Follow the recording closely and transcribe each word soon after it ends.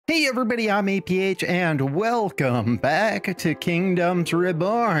Hey everybody, I'm APH and welcome back to Kingdoms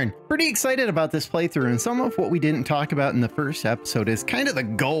Reborn. Pretty excited about this playthrough, and some of what we didn't talk about in the first episode is kind of the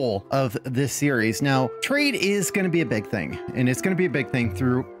goal of this series. Now, trade is going to be a big thing, and it's going to be a big thing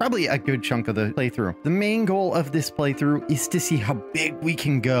through probably a good chunk of the playthrough. The main goal of this playthrough is to see how big we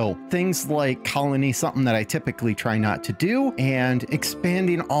can go. Things like colony, something that I typically try not to do, and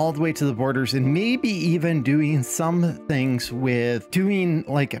expanding all the way to the borders, and maybe even doing some things with doing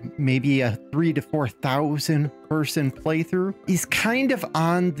like maybe a 3,000 to 4,000 person playthrough is kind of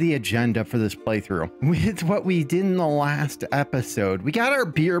on the agenda for this playthrough. With what we did in the last episode, we got our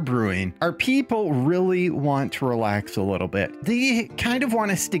beer brewing. Our people really want to relax a little bit. They kind of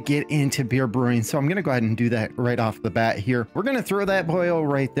want us to get into beer brewing, so I'm going to go ahead and do that right off the bat here. We're going to throw that boil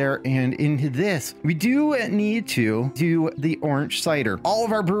right there, and into this, we do need to do the orange cider. All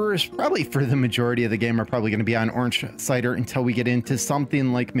of our brewers, probably for the majority of the game, are probably going to be on orange cider until we get into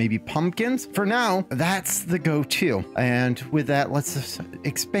something like maybe pumpkins. For now, that's the go-to. And with that, let's just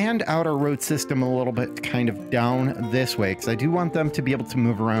expand out our road system a little bit, kind of down this way, because I do want them to be able to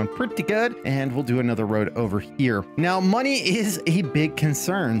move around pretty good. And we'll do another road over here. Now, money is a big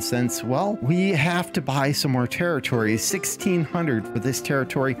concern since, well, we have to buy some more territories. 1,600 for this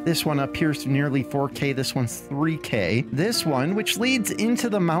territory. This one up here is nearly 4K. This one's 3K. This one, which leads into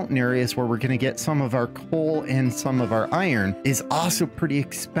the mountain areas where we're going to get some of our coal and some of our iron, is also pretty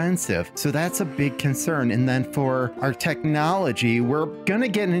expensive. So that's a big concern. And then for our technology, we're going to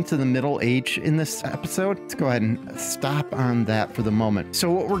get into the Middle Age in this episode. Let's go ahead and stop on that for the moment.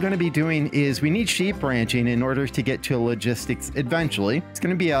 So what we're going to be doing is we need sheep ranching in order to get to logistics eventually. It's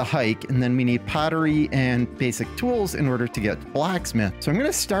going to be a hike, and then we need pottery and basic tools in order to get to blacksmith. So I'm going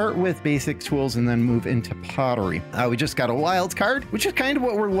to start with basic tools and then move into pottery. We just got a wild card, which is kind of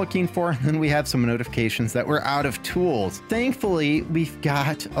what we're looking for. And then we have some notifications that we're out of tools. Thankfully, we've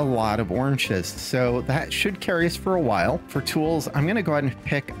got a lot of oranges, so that should carry us for a while. For tools, I'm going to go ahead and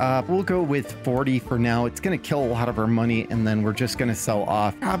pick up, we'll go with 40 for now. It's going to kill a lot of our money, and then we're just going to sell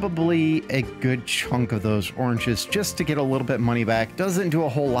off probably a good chunk of those oranges just to get a little bit of money back. Doesn't do a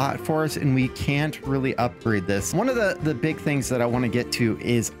whole lot for us, and we can't really upgrade this. One of the big things that I want to get to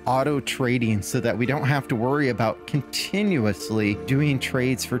is auto trading, so that we don't have to worry about continuously doing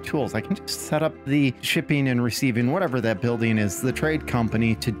trades for tools. I can just set up the shipping and receiving, whatever that building is, the trade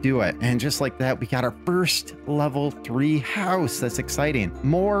company, to do it. And just like that, we got our first level 3 house. That's exciting.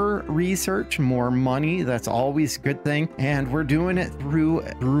 More research, more money. That's always a good thing. And we're doing it through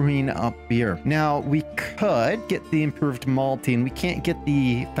brewing up beer. Now, we could get the improved malting. We can't get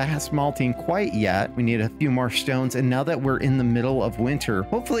the fast malting quite yet. We need a few more stones. And now that we're in the middle of winter,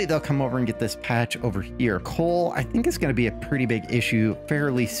 hopefully they'll come over and get this patch over here. Coal, I think, is going to be a pretty big issue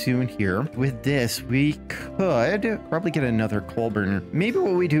fairly soon here. With this, we could probably get another coal burner. Maybe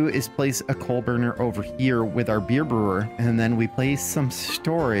what we do is place a coal burner over here with our beer brewer, and then we place some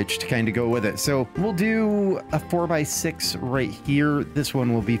storage to kind of go with it. So we'll do a 4x6 right here. This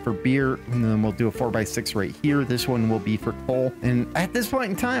one will be for beer, and then we'll do a 4x6 right here. This one will be for coal. And at this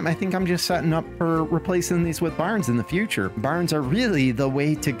point in time, I think I'm just setting up for replacing these with barns in the future. Barns are really the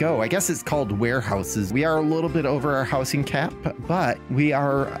way to go. I guess it's called warehouses. We are a little bit over our housing cap, but we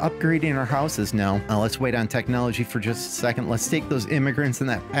are upgrading our houses now. Let's wait on technology for just a second. Let's take those immigrants in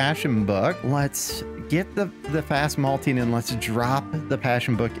that passion book. Let's get the fast malting, and let's drop the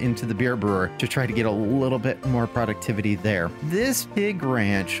passion book into the beer brewer to try to get a little bit more productivity there. This pig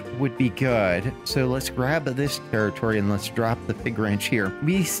ranch would be good. So let's grab this territory and let's drop the pig ranch here.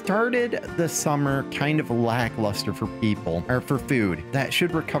 We started the summer kind of lackluster for people, or for food. That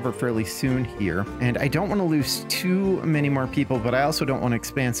should recover fairly soon here. And I don't want to lose too many more people, but I also don't want to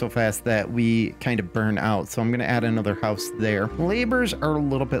expand so fast that we kind of burn out. So I'm going to add another house there. Labors are a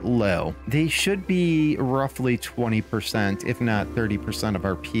little bit low. They should be roughly 20%, if not 30% of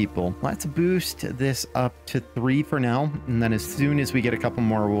our people. Let's boost this up to 3 for now, and then as soon as we get a couple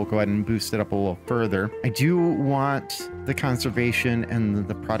more, we'll go ahead and boost it up a little further. I do want the conservation and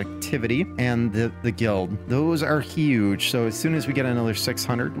the productivity and the guild. Those are huge. So as soon as we get another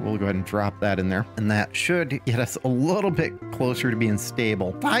 600, we'll go ahead and drop that in there, and that should get us a little bit closer to being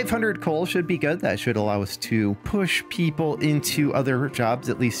stable. 500 coal should be good. That should allow us to push people into other jobs,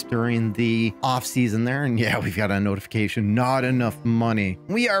 at least during the off season there. And yeah, we've got a notification, not enough money.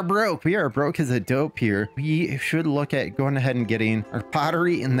 We are broke. We are broke as a dope here. We should look at going ahead and getting our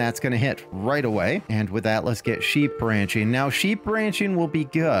pottery, and that's going to hit right away. And with that, let's get sheep ranching. ranching. Now, sheep ranching will be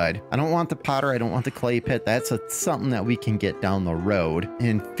good. I don't want the potter. I don't want the clay pit. That's something that we can get down the road.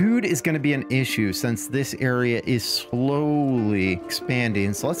 And food is going to be an issue since this area is slowly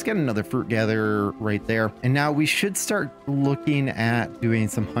expanding. So let's get another fruit gatherer right there. And now we should start looking at doing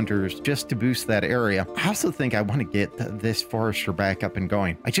some hunters just to boost that area. I also think I want to get this forester back up and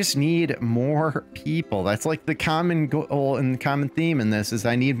going. I just need more people. That's like the common goal and the common theme in this is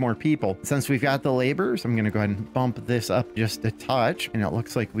I need more people. Since we've got the laborers, I'm going to go ahead and bump this up just a touch. And it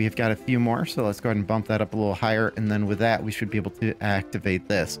looks like we've got a few more. So let's go ahead and bump that up a little higher. And then with that, we should be able to activate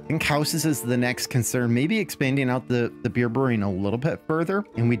this. I think houses is the next concern. Maybe expanding out the beer brewing a little bit further.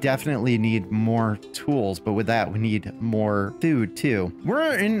 And we definitely need more tools. But with that, we need more food too.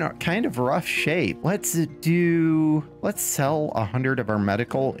 We're in kind of rough shape. Let's sell 100 of our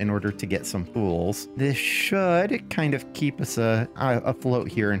medical in order to get some tools. This should kind of keep us afloat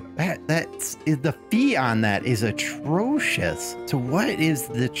here. And that's the fee on that is atrocious. So what is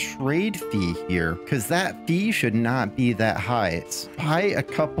the trade fee here? Because that fee should not be that high. It's buy a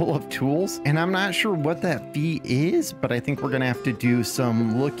couple of tools, and I'm not sure what that fee is, but I think we're gonna have to do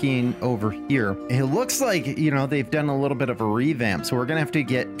some looking over here. It looks like, you know, they've done a little bit of a revamp, so we're gonna have to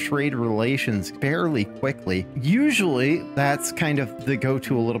get trade relations fairly quickly. Usually that's kind of the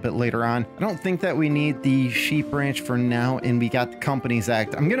go-to a little bit later on. I don't think that we need the sheep ranch for now, and we got the Companies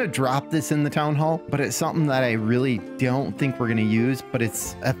Act. I'm gonna drop this in the town hall, but it's something that I really don't think we're gonna use, but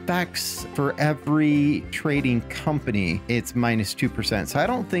it's effects for every trading company. It's minus 2%. So I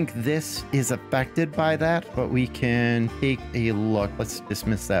don't think this is affected by that, but we can take a look. Let's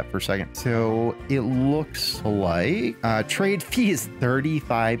dismiss that for a second. So it looks like trade fee is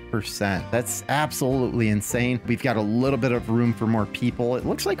 35%. That's absolutely insane. We've got a little bit of room for more people. It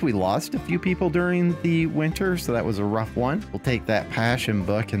looks like we lost a few people during the winter, so that was a rough one. We'll take that passion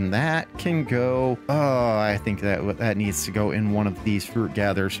book, and that can go, oh, I think that needs to go in one of these fruit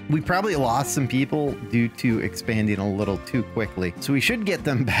gatherers. We probably lost some people due to expanding a little too quickly, so we should get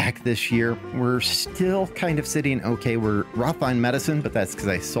them back this year. We're still kind of sitting okay. We're rough on medicine, but that's because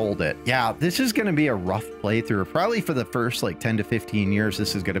I sold it. Yeah, this is going to be a rough playthrough. Probably for the first like 10 to 15 years,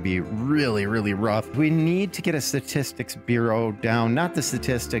 this is going to be really, really rough. We need to get a statistics bureau down. Not the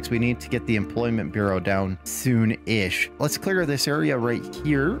statistics. We need to get the employment bureau down soon-ish. Let's clear this area right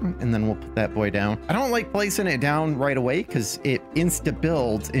here, and then we'll put that boy down. I don't like placing it down right away because it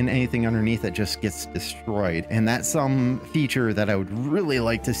insta-builds, and anything underneath it just gets destroyed. And that's some feature that I would really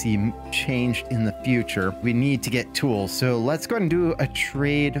like to see changed in the future. We need to get tools. So let's go ahead and do a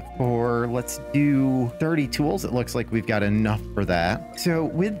trade for, let's do 30 tools. It looks like we've got enough for that. So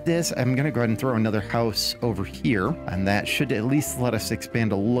with this, I'm going to go ahead and throw another house over here, and that should at least let us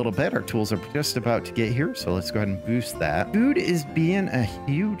expand a little bit. Our tools are just about to get here, so let's go ahead and boost that. Food is being a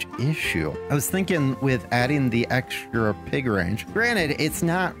huge issue. I was thinking with adding the extra pig range, granted, it's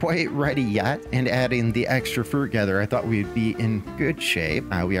not quite ready yet, and adding the extra fruit gather, I thought we'd be in good shape.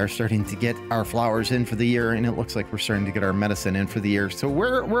 We are starting to get our flowers in for the year, and it looks like we're starting to get our medicine in for the year, so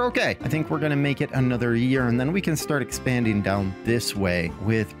we're okay. I think we're going to make it another year, and then we can start expanding down this way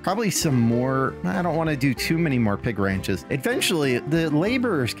with probably some more. I don't want to do too many more pig ranches. Eventually, the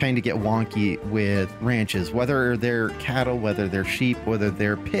laborers kind of get wonky with ranches, whether they're cattle, whether they're sheep, whether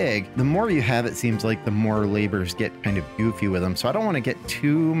they're pig. The more you have, it seems like the more laborers get kind of goofy with them. So I don't want to get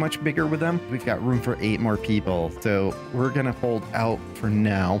too much bigger with them. We've got room for 8 more people, so we're going to hold out for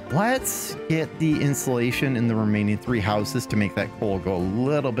now. Let's get the insulation in the remaining 3 houses to make that coal go a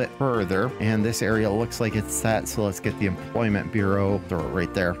little bit further. And this area looks like it's set, so let's get the employment bureau, throw it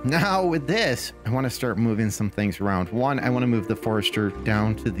right there. Now with this, I want to start moving some things around. One, I want to move the forester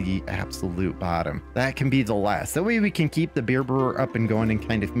down to the absolute bottom. That can be the last. That way we can keep the beer brewer up and going and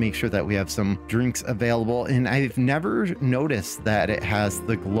kind of make sure that we have some drinks available. And I've never noticed that it has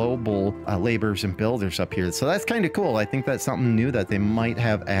the global laborers and builders up here. So that's kind of cool. I think that's something new that they might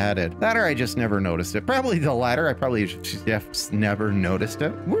have added. That or I just never noticed it. Probably the latter. I probably just never noticed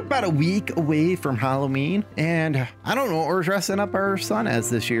it. We're about a week away from Halloween, and I don't know what we're dressing up our son as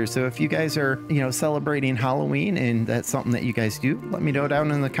this year. So if you guys are, you know, celebrating Halloween and that's something that you guys do, let me know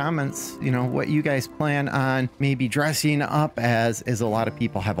down in the comments, you know, what you guys plan on maybe dressing up as a lot of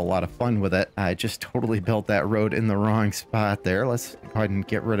people have a lot of fun with it. I just totally built that road in the wrong spot there. Let's go ahead and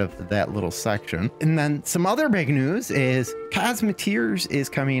get rid of that little section. And then some other big news is Cosmeteers is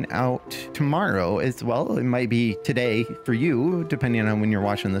coming out tomorrow as well. It might be today for you, depending on when you're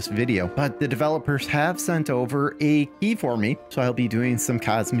watching this video, but the developers have sent over a key for me. So I'll be doing some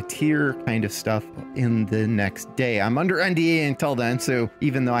Cosmeteer kind of stuff in the next day. I'm under NDA until then, so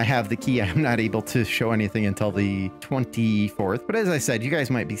even though I have the key, I'm not able to show anything until the 24th. But as I said, you guys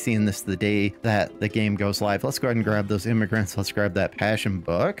might be seeing this the day that the game goes immigrants live. Let's go ahead and grab those immigrants. Let's grab that passion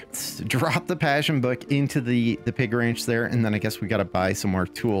book. Let's drop the passion book into the pig ranch there. And then I guess we got to buy some more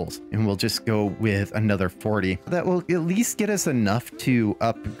tools, and we'll just go with another 40. That will at least get us enough to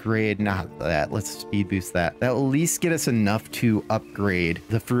upgrade. Not that. Let's speed boost that. That will at least get us enough to upgrade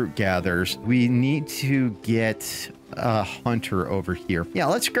the fruit gatherers. We need to get a hunter over here. Yeah,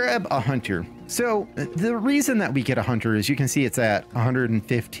 let's grab a hunter. So the reason that we get a hunter is you can see it's at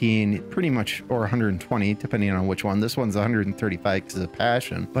 115 pretty much, or 120 depending on which one. This one's 135 because of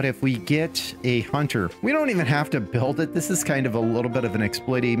passion. But if we get a hunter, we don't even have to build it. This is kind of a little bit of an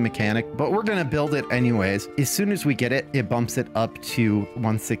exploiting mechanic, but we're going to build it anyways. As soon as we get it, it bumps it up to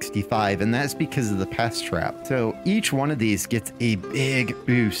 165, and that's because of the pest trap. So each one of these gets a big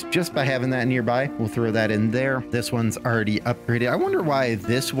boost just by having that nearby. We'll throw that in there. This one's already upgraded. I wonder why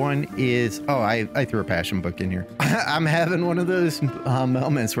this one is... Oh, I threw a passion book in here. I'm having one of those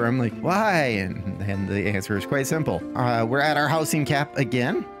moments where I'm like, why? And the answer is quite simple. We're at our housing cap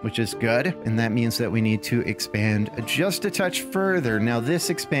again, which is good. And that means that we need to expand just a touch further. Now this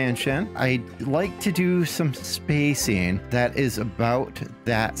expansion, I like to do some spacing that is about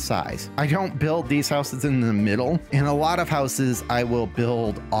that size. I don't build these houses in the middle. In a lot of houses, I will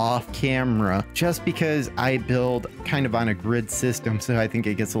build off camera just because I build kind of on a grid system. So I think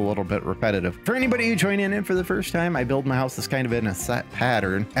it gets a little bit repetitive. For anybody who joined in for the first time, I build my houses kind of in a set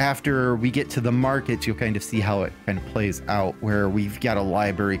pattern. After we get to the markets, you'll kind of see how it kind of plays out, where we've got a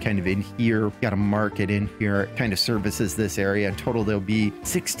library kind of in here, we've got a market in here, it kind of services this area. In total, there'll be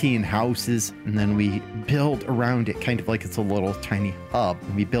 16 houses, and then we build around it kind of like it's a little tiny hub.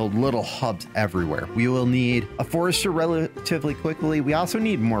 And we build little hubs everywhere. We will need a forester relatively quickly. We also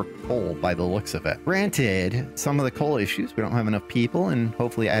need more coal by the looks of it. Granted, some of the coal issues, we don't have enough people, and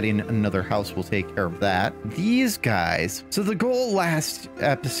hopefully adding another house will take care of that. These guys, so the goal last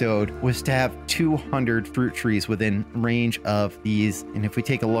episode was to have 200 fruit trees within range of these, and if we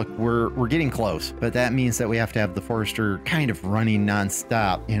take a look, we're getting close, but that means that we have to have the forester kind of running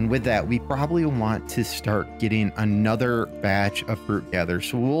non-stop, and with that we probably want to start getting another batch of fruit gatherers.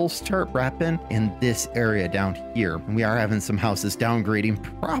 So we'll start prepping in this area down here, and we are having some houses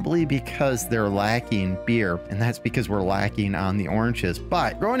downgrading, probably because they're lacking beer, and that's because we're lacking on the oranges.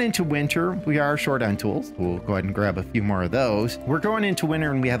 But going into winter, we are short on tools. We'll go ahead and grab a few more of those. We're going into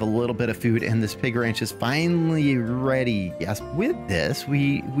winter and we have a little bit of food, and this pig ranch is finally ready. Yes, with this,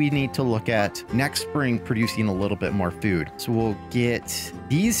 we need to look at next spring producing a little bit more food. So we'll get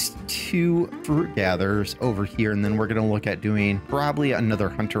these two fruit gatherers over here, and then we're going to look at doing probably another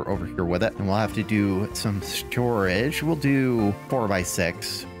hunter over here with it. And we'll have to do some storage. We'll do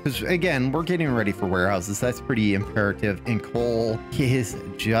 4x6. Because again, we're getting ready for warehouses. That's pretty imperative. And coal is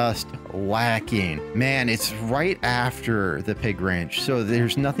just lacking. Man, it's right after the pig ranch. So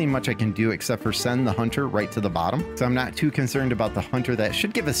there's nothing much I can do except for send the hunter right to the bottom. So I'm not too concerned about the hunter. That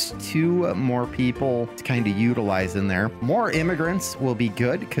should give us 2 more people to kind of utilize in there. More immigrants will be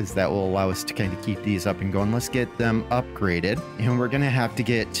good because that will allow us to kind of keep these up and going. Let's get them upgraded. And we're going to have to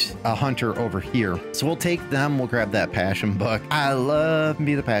get a hunter over here. So we'll take them. We'll grab that passion book. I love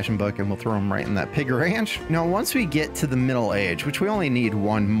me the passion book, and we'll throw them right in that pig ranch. Now, once we get to the middle age, which we only need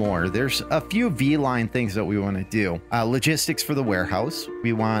 1 more, there's a few V-line things that we want to do. Logistics for the warehouse.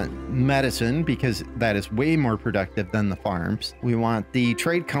 We want medicine because that is way more productive than the farms. We want the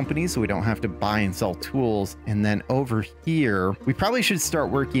trade companies so we don't have to buy and sell tools. And then over here, we probably should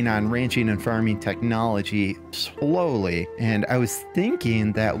start working on ranching and farming technology slowly. And I was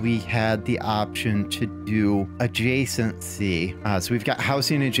thinking that we had the option to do adjacency. So we've got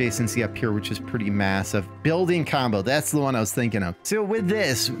housing adjacency up here, which is pretty massive. Building combo, that's the one I was thinking of. So with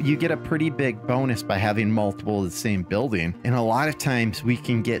this, you get a pretty big bonus by having multiple of the same building. And a lot of times we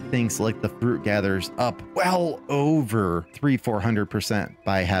can get things like the fruit gatherers up well over 300-400%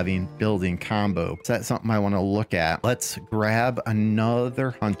 by having building combo. So that's something I want to look at. Let's grab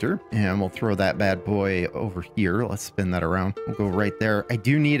another hunter and we'll throw that bad boy over here. Let's spin that around. We'll go right there. I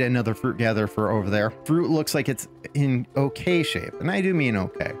do need another fruit gatherer for over there. Fruit looks like it's in okay shape, and I do mean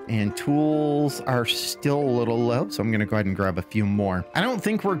okay. And tools are still a little low, so I'm going to go ahead and grab a few more. I don't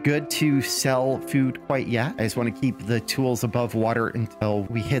think we're good to sell food quite yet. I just want to keep the tools above water until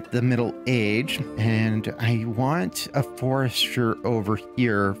we hit the middle age. And I want a forester over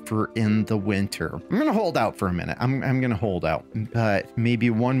here for in the winter. I'm going to hold out for a minute. I'm going to hold out, but maybe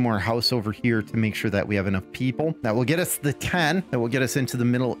 1 more house over here to make sure that we have enough people. That will get us the 10. That will get us into the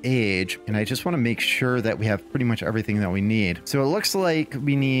middle age. And I just want to make sure that we have pretty much everything that we need. So it looks like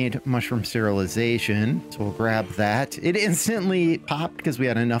we need mushroom sterilization. So we'll grab that. It instantly popped because we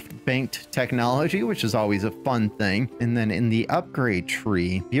had enough banked technology, which is always a fun thing. And then in the upgrade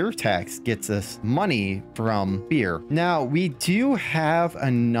tree, beer tax gets us money from beer. Now, we do have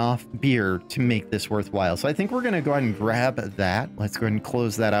enough beer to make this worthwhile. So I think we're going to go ahead and grab that. Let's go ahead and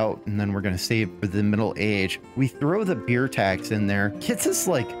close that out. And then we're going to save for the middle age. We throw the beer tax in there. Gets us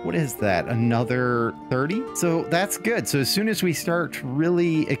like, what is that? Another 30? So that's good. So as soon as we start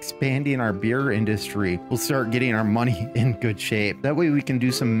really expanding our beer industry, we'll start getting our money in good shape. That way we can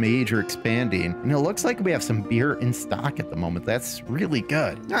do some major expanding. And it looks like we have some beer in stock at the moment. That's really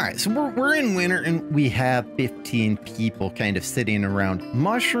good. All right, so we're in winter and we have 15 people kind of sitting around.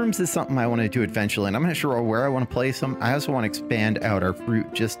 Mushrooms is something I want to do eventually, and I'm not sure where I want to place them. I also want to expand out our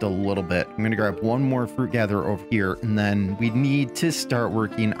fruit just a little bit. I'm going to grab one more fruit gatherer over here, and then we need to start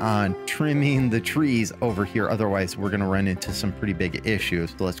working on trimming the trees over here. Otherwise, we're going to run into some pretty big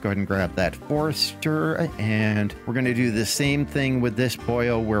issues. So let's go ahead and grab that forester, and we're going to do the same thing with this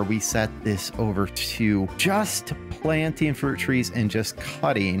boil where we set this over to just planting fruit trees and just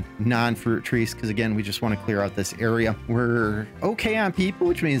cutting non-fruit trees, because again, we just want to clear out this area. We're okay on people,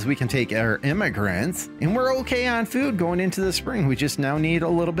 which means we can take our immigrants, and we're okay on food going into the spring. We just now need a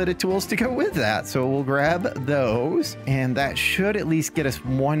little bit of tools to go with that. So we'll grab those, and that should at least get us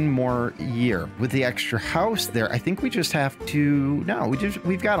one more year. With the extra house there, I think we just have to, no,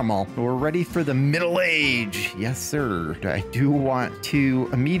 we've got them all. We're ready for the middle age. Yes, sir. I do want to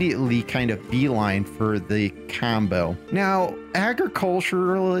immediately kind of beeline for the combo. Now,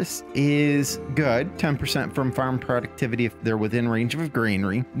 agriculturalist is good, 10% from farm productivity if they're within range of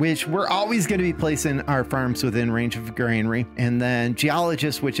granary, which we're always going to be placing our farms within range of granary. And then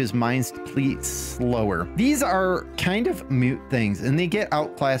geologist, which is mines deplete slower. These are kind of moot things, and they get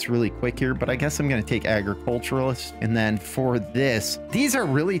outclassed really quick here, but I guess I'm going to take agriculturalist. And then for this, these are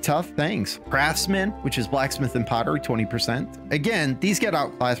really tough things. Craftsman, which is blacksmith and pottery, 20%. Again, these get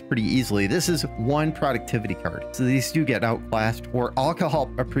outclassed pretty easily. This is one productivity card, so these do get outclassed. Or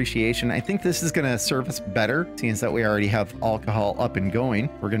alcohol appreciation. I think this is going to serve us better, seeing that we already have alcohol up and going.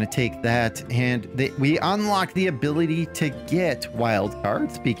 We're going to take that, and we unlock the ability to get wild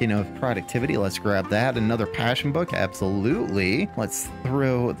cards. Speaking of productivity, let's grab that. Another passion book, absolutely. Let's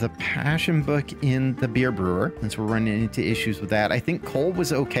throw the passion book in the beer brewer, since we're running into issues with that. I think coal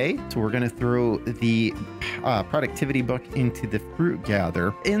was okay, so we're going to throw the productivity book into the fruit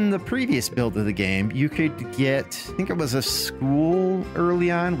gather. In the previous build of the game, you could get, I think it was a school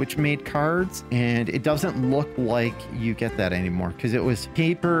early on, which made cards, and it doesn't look like you get that anymore because it was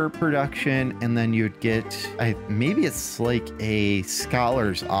paper production, and then you'd get, maybe it's like a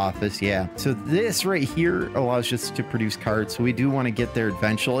scholar's office. Yeah, so this right here allows us to produce cards, so we do want to get there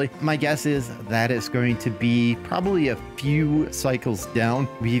eventually. My guess is that is going to be probably a few cycles down.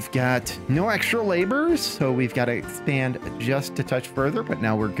 We've got no extra laborers, so we've got to expand just a touch further, but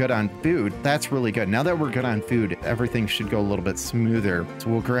now we're good on food. That's really good. Now that we're good on food, everything should go a little bit smoother. So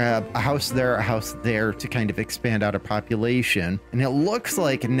we'll grab a house there to kind of expand out a population. And it looks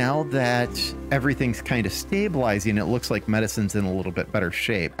like now that everything's kind of stabilizing, it looks like medicine's in a little bit better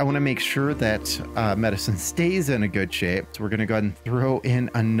shape. I want to make sure that medicine stays in a good shape. So we're going to go ahead and throw in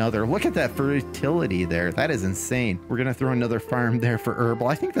another. Look at that fertility there. That is insane. We're going to throw another farm there for herbal.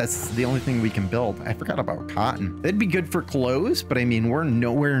 I think that's the only thing we can build. I forgot about cotton. That'd be good for clothes, but I mean, we're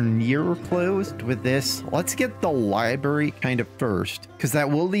nowhere near closed with this. Let's get the library kind of first, because that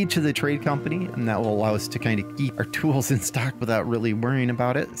will lead to the trade company, and that will allow us to kind of keep our tools in stock without really worrying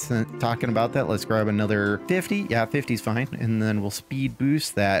about it. So talking about that, let's grab another 50. Yeah, 50 is fine. And then we'll speed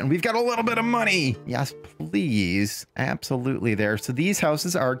boost that. And we've got a little bit of money. Yes, please. Absolutely there. So these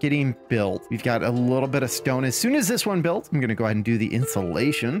houses are getting built. We've got a little bit of stone. As soon as this one built, I'm going to go ahead and do the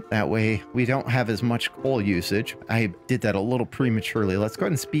insulation. That way we don't have as much coal usage. I did that a little prematurely. Let's go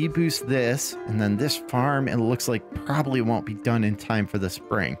ahead and speed boost this. And then this farm, it looks like probably won't be done in time for the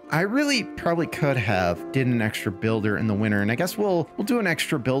spring. I really probably could have did an extra builder in the winter, and I guess we'll do an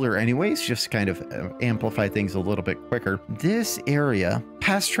extra builder anyways, just to kind of amplify things a little bit quicker. This area,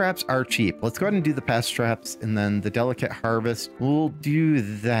 pest traps are cheap. Let's go ahead and do the pest traps, and then the delicate harvest, we'll do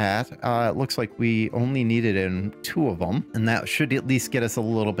that. It looks like we only needed in 2 of them, and that should at least get us a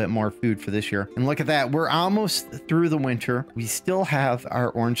little bit more food for this year. And look at that, we're almost through the winter. We still have our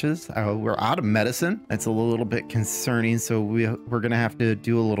oranges. We're out of medicine. That's a little bit concerning, so we're gonna have to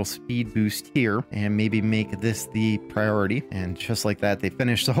do a little speed boost here and maybe make this the priority. And just like that, they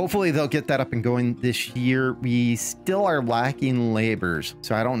finished. So hopefully they'll get that up and going this year. We still are lacking laborers,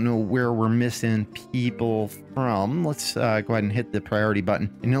 so I don't know where we're missing people from. Let's go ahead and hit the priority button.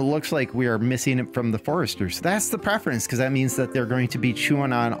 And it looks like we are missing it from the foresters. That's the preference, because that means that they're going to be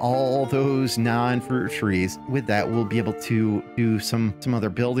chewing on all those non-fruit trees. With that, we'll be able to do some other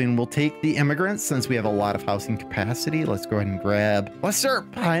building. We'll take the immigrants since we have a lot of housing capacity. Let's go ahead and grab. Let's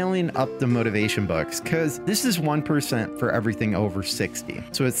start piling up the motivation books, because this is 1% for everything over 60.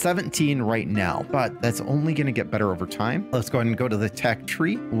 So it's 17 right now, but that's only going to get better over time. Let's go ahead and go to the tech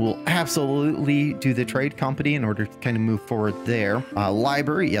tree. We'll absolutely do the trade company in order to kind of move forward there.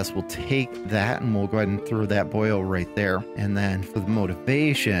 Library, yes, we'll take that and we'll go ahead and throw that boil right there. And then for the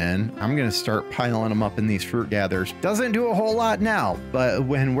motivation, I'm going to start piling them up in these fruit gatherers. Doesn't do a whole lot now, but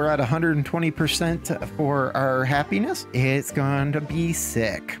when we're at 120% for our happiness, it's going to be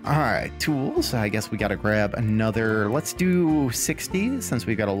sick. All right, tools. I guess we got to grab another. Let's do 60 since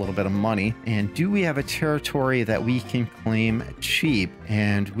we got a little bit of money. And do we have a territory that we can claim cheap?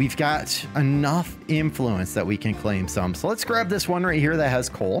 And we've got enough influence that we can claim some. So let's grab this one right here that has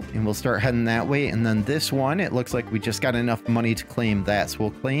coal and we'll start heading that way. And then this one, it looks like we just got enough money to claim that. So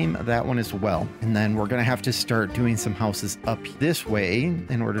we'll claim that one as well. And then we're going to have to start doing some houses up this way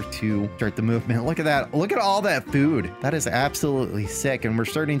in order to start the movement. Look at that. Look at all that food. That is absolutely sick. And we're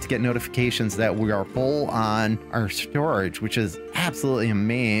starting to get notifications that we are full on our storage, which is absolutely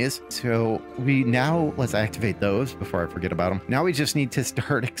amazing. So we now, let's activate those before I forget about them. Now we just need to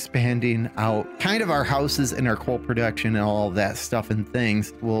start expanding out kind of our houses and our coal production and all of that stuff and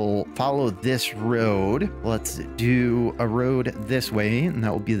things. We'll follow this road. Let's do a road this way, and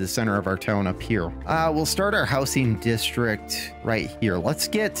that will be the center of our town up here. We'll start our housing district right here. Let's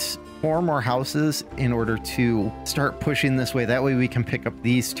get 4 more houses in order to start pushing this way. That way we can pick up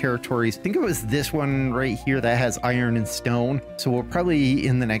these territories. I think it was this one right here that has iron and stone. So we'll probably,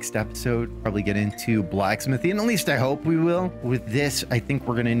 in the next episode, probably get into blacksmithing. At least I hope we will. With this, I think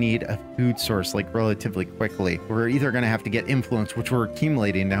we're going to need a food source like relatively quickly. We're either going to have to get influence, which we're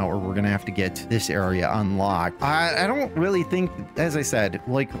accumulating now, or we're going to have to get this area unlocked. I don't really think, as I said,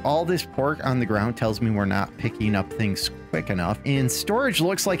 like all this pork on the ground tells me we're not picking up things quick enough. And storage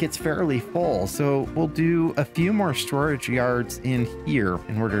looks like it's fairly full. So we'll do a few more storage yards in here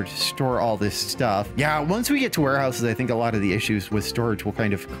in order to store all this stuff. Yeah, once we get to warehouses, I think a lot of the issues with storage will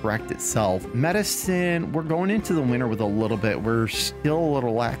kind of correct itself. Medicine, we're going into the winter with a little bit. We're still a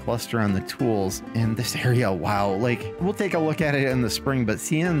little lackluster on the tools in this area. Wow, like we'll take a look at it in the spring, but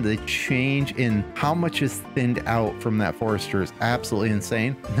seeing the change in how much is thinned out from that forester is absolutely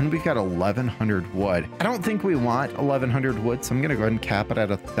insane. And then we've got 1,100 wood. I don't think we want 1,100 wood, so I'm gonna go ahead and cap it at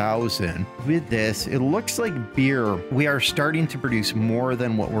 1,000. With this, it looks like beer. We are starting to produce more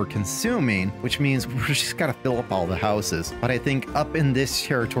than what we're consuming, which means we're just gotta fill up all the houses. But I think up in this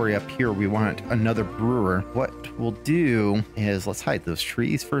territory up here, we want another brewer. What we'll do is, let's hide those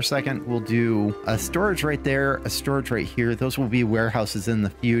trees for a second. We'll do a storage right there, a storage right here. Those will be warehouses in the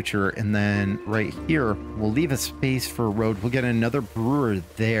future. And then right here, we'll leave a space for a road. We'll get another brewer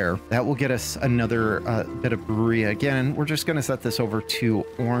there. That will get us another bit of brewery. Again, we're just going to set this over to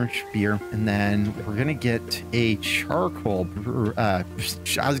orange beer, and then we're going to get a charcoal brewer. I was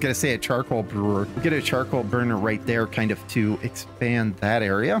going to say a charcoal brewer. We'll get a charcoal burner right there kind of to expand that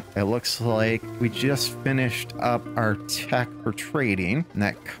area. It looks like we just finished up our tech for trading, and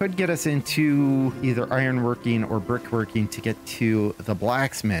that could get us into either ironworking or brickworking to get to the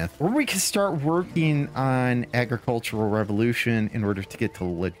blacksmith, or we can start working on agricultural revolution in order to get to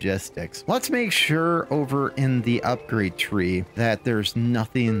logistics. Let's make sure over in the upgrade tree that there's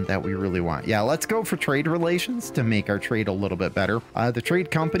nothing that we really want. Yeah, let's go for trade relations to make our trade a little bit better. The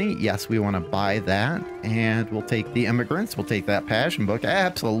trade company, yes, we want to buy that, and we'll take the immigrants. We'll take that passion book.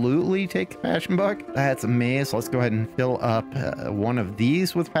 Absolutely take the passion book. That's amazing. Let's go ahead and fill up one of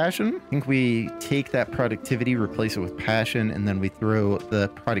these with passion. I think we take that productivity, replace it with passion, and then we throw the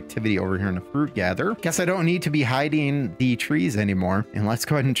productivity over here in a fruit gather. Guess I don't need to be hiding the trees anymore. And let's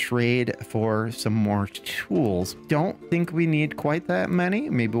go ahead and trade for some more tools. Don't think we need quite that many.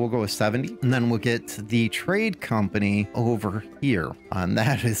 Maybe we'll go with 70, and then we'll get the trade company over here on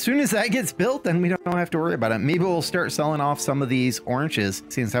that. As soon as that gets built, then we don't have to worry about it. Maybe we'll start selling off some of these oranges,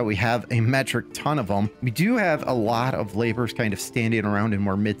 since that we have a metric ton of them. We do have a lot of laborers kind of standing around in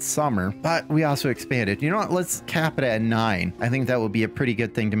more midsummer, but we also expanded. You know what? Let's cap it at 9. I think that would be a pretty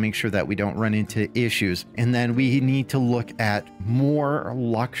good thing to make sure that we don't run into issues. And then we need to look at more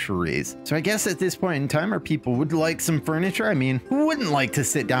luxuries. So I guess at this point in time, our people would like some furniture. I mean, who wouldn't like to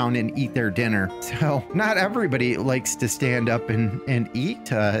sit sit down and eat their dinner. So not everybody likes to stand up and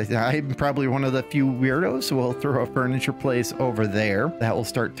eat. I'm probably one of the few weirdos, so we'll throw a furniture place over there. That will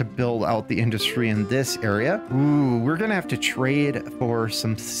start to build out the industry in this area. Ooh, we're gonna have to trade for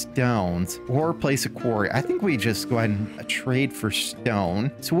some stones or place a quarry. I think we just go ahead and trade for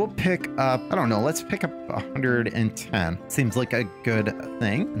stone. So we'll pick up, I don't know, let's pick up 110. Seems like a good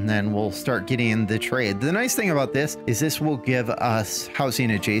thing. And then we'll start getting the trade. The nice thing about this is this will give us housing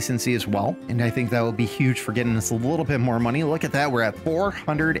adjacency as well. And I think that will be huge for getting us a little bit more money. Look at that. We're at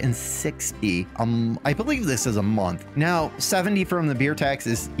 460. I believe this is a month. Now, 70 from the beer tax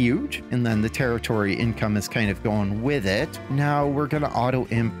is huge. And then the territory income is kind of going with it. Now we're going to auto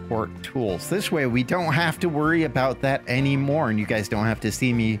import tools. This way we don't have to worry about that anymore. And you guys don't have to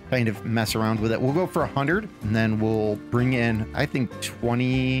see me kind of mess around with it. We'll go for 100 and then we'll bring in, I think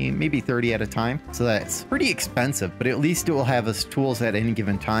 20, maybe 30 at a time. So that's pretty expensive, but at least it will have us tools at any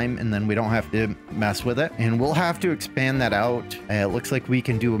given time. And then we don't have to mess with it. And we'll have to expand that out. It looks like we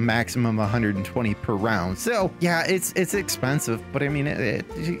can do a maximum of 120 per round. So yeah, it's expensive, but I mean,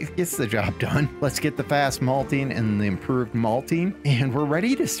 it gets the job done. Let's get the fast malting and the improved malting. And we're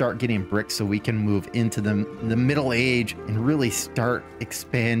ready to start getting bricks so we can move into the middle age and really start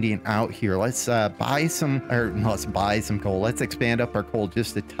expanding out here. Let's buy some coal. Let's expand up our coal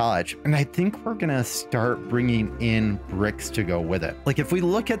just a touch. And I think we're gonna start bringing in bricks to go with it. Like if we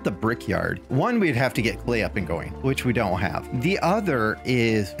look at the brickyard, one, we'd have to get clay up and going, which we don't have. The other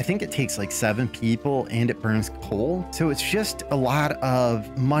is, I think it takes like 7 people and it burns coal. So it's just a lot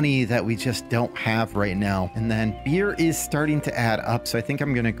of money that we just don't have right now. And then beer is starting to add up. So I think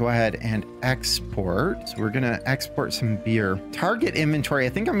I'm gonna go ahead and export. So we're gonna export some beer. Target inventory, I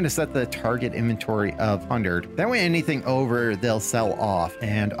think I'm gonna set the target inventory of 100. That way anything over, they'll sell off.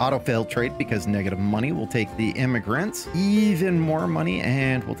 And auto filtrate, because negative money, will take the immigrants. Even more money,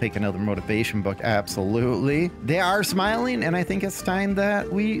 and we'll take another motivation book. Absolutely. They are smiling, and I think it's time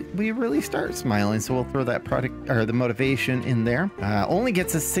that we really start smiling. So we'll throw that product or the motivation in there. Only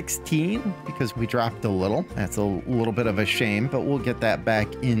gets us 16 because we dropped a little. That's a little bit of a shame, but we'll get that back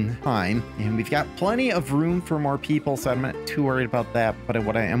in time. And we've got plenty of room for more people, so I'm not too worried about that. But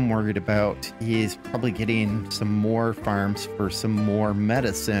what I am worried about is probably getting some more farms for some more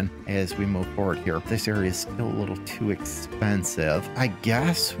medicine as we move forward here. This area is still a little too expensive. I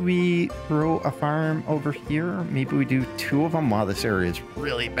guess we throw a farm over here. Maybe we do 2 of them. Wow, this area is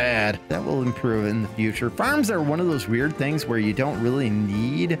really bad. That will improve in the future. Farms are one of those weird things where you don't really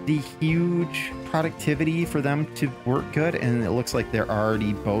need the huge productivity for them to work good, and it looks like they're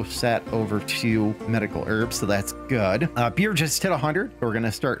already both set over to medical herbs, so that's good. Beer just hit 100. We're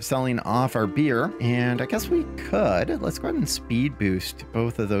gonna start selling off our beer, and I guess we could, let's go ahead and speed boost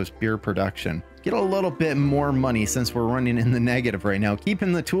both of those beer production. Get a little bit more money since we're running in the negative right now.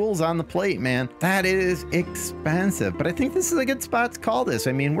 Keeping the tools on the plate, man, that is expensive. But I think this is a good spot to call this.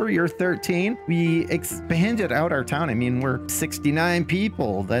 I mean, we're year 13. We expanded out our town. I mean, we're 69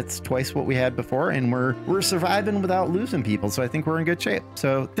 people. That's twice what we had before, and we're surviving without losing people. So I think we're in good shape.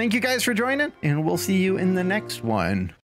 So thank you guys for joining, and we'll see you in the next one.